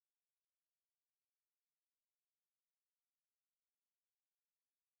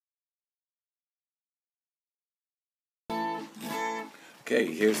Okay,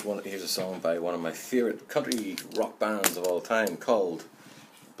 here's a song by one of my favorite country rock bands of all time called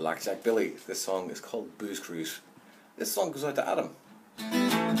Blackjack Billy. This song is called Booze Cruise. This song goes out to Adam.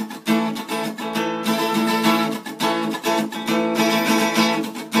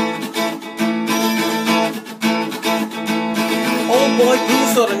 Old boy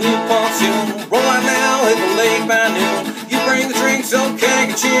Goose on a new pontoon, roll out now, hit the lake by noon. You bring the drinks, some keg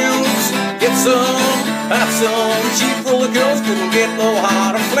and tunes. Get some, have some. Cheap full of girls couldn't get no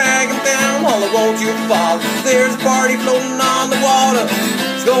hotter. Flag them down, all I want you to follow. There's a party floating on the water.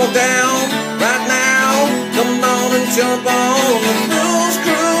 It's going down right now. Come on and jump on the booze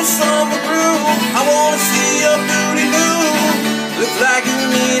cruise, summer groove. I wanna see your booty move. Looks like you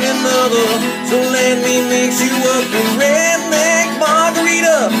need another, so let me mix you up a redneck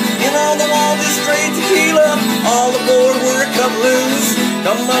margarita. You know the one just straight tequila. All aboard, we're a couple loose.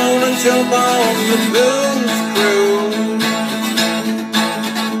 Come on and jump on the booze cruise.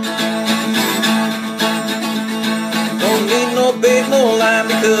 Don't need no bait, no line,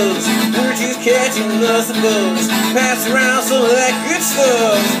 because we're just catching us a buzz. Pass around some of that good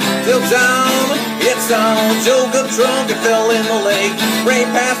stuff. Till down, it's on. Joe got drunk and fell in the lake. Brain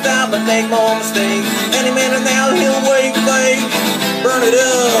passed out, but make no mistake. Any minute now he'll wake. Burn it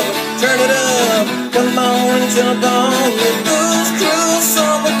up, turn it up. Come on and jump on the booze cruise,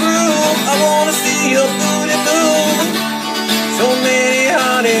 summer groove. I wanna see your booty move. So many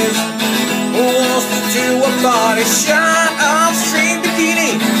hotties who wants to do a body shot off street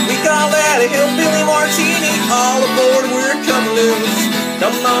bikini. We call that a hillbilly martini. All aboard, we're coming loose.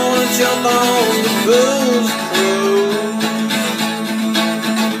 Come on and jump on the booze cruise.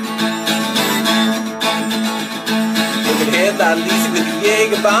 Looking head like Lisa with the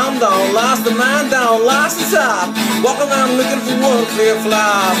Jaeger bomb down. Lost the mind down, lost the top. Walking around looking for one clear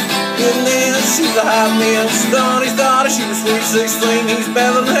flop. Goodness, she's a hot mess. Donnie's daughter, she was sweet 16. He's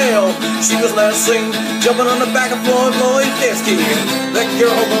better than hell. She was last seen jumping on the back of Floyd Lloyd-Pesky. That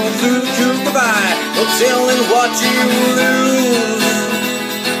girl going through the Cooper by. No telling what you lose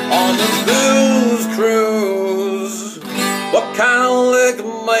on the booze cruise. What kind of liquor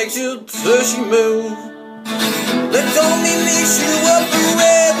makes you tushy move? Let me mix you up a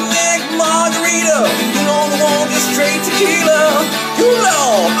redneck margarita. You know the one just straight tequila. You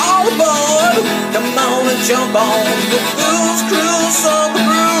know, all aboard. Come on and jump on the booze cruise, summer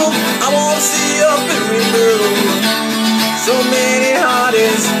groove. I wanna see your booty move. So many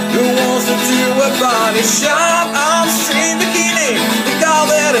hotties who wants to do a body shot off street bikini. We call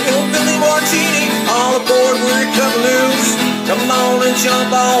that a hillbilly martini. All aboard, we're coming loose. Come on and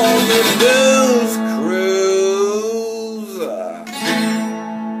jump on the booze